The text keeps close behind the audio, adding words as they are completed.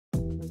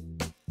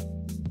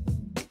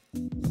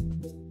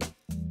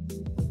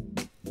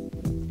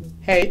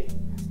Hey,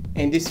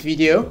 in this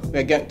video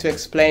we're going to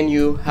explain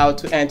you how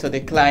to enter the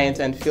client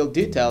and field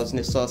details in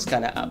the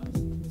SoilScanner app.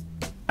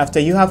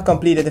 After you have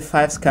completed the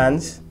 5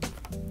 scans,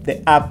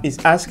 the app is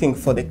asking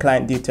for the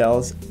client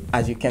details,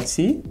 as you can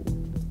see.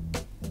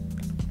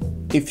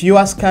 If you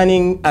are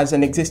scanning as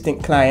an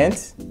existing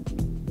client,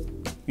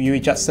 you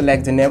just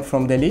select the name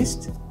from the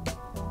list.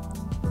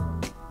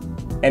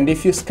 And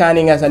if you're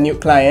scanning as a new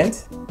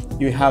client,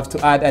 you have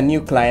to add a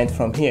new client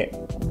from here.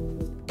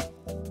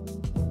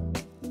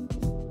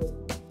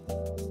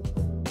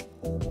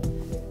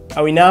 I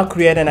will now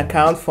create an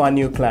account for a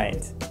new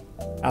client.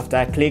 After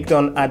I clicked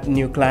on Add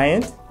New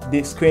Client,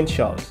 this screen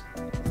shows.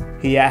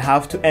 Here I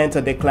have to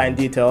enter the client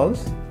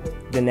details,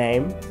 the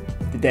name,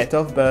 the date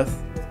of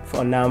birth,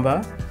 phone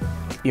number,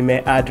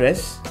 email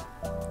address,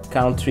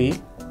 country,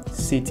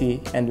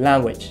 city, and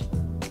language.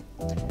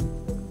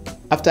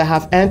 After I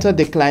have entered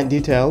the client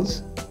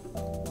details,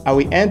 I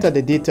will enter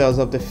the details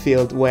of the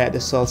field where the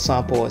soil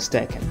sample was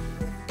taken.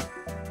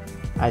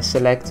 I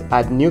select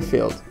Add New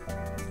Field.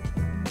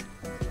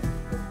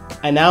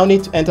 I now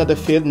need to enter the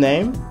field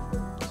name,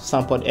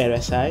 sampled area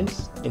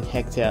size in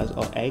hectares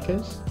or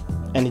acres,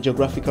 and the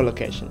geographical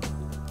location.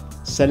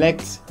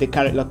 Select the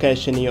current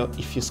location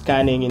if you're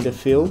scanning in the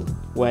field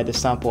where the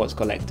sample was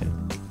collected.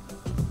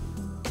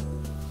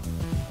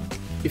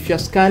 If you're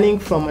scanning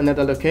from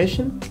another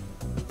location,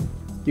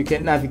 you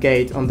can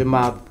navigate on the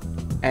map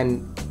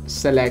and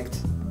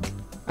select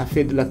a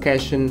field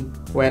location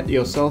where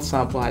your soil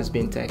sample has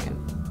been taken.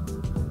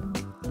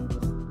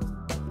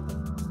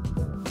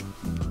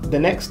 The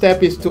next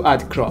step is to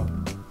add crop.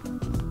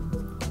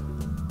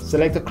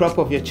 Select a crop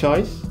of your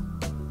choice.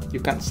 You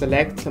can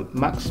select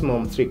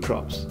maximum 3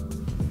 crops.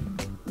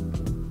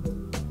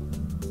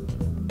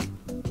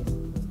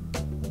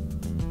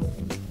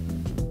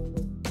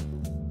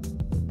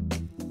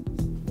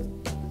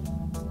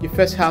 You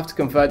first have to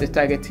convert the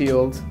target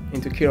yield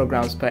into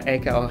kilograms per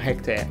acre or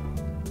hectare.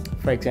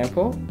 For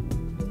example,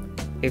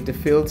 if the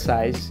field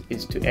size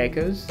is 2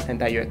 acres and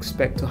that you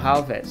expect to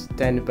harvest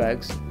 10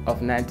 bags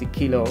of 90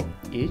 kilo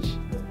each,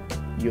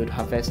 you would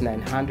harvest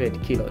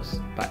 900 kilos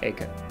per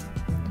acre.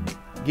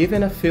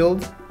 Given a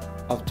field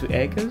of 2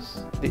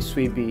 acres, this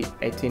will be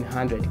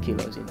 1800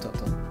 kilos in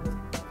total.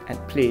 And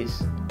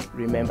please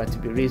remember to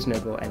be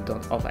reasonable and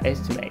don't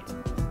overestimate.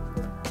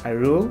 A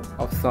rule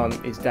of thumb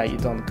is that you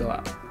don't go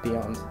up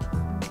beyond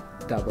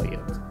double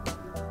yield.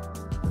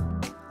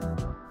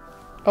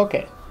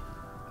 Okay,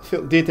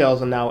 field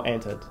details are now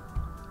entered.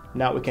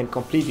 Now we can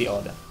complete the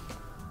order.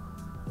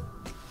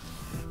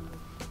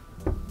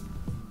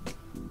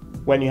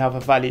 When you have a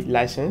valid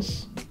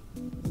license,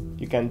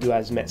 you can do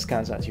as many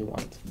scans as you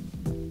want.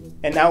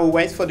 And now we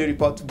wait for the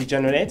report to be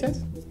generated,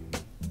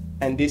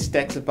 and this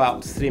takes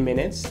about 3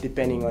 minutes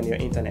depending on your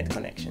internet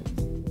connection.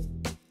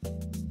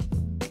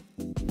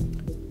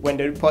 When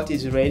the report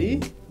is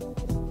ready,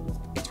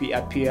 it will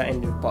appear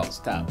in the Reports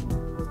tab.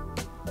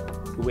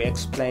 We will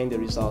explain the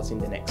results in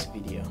the next video.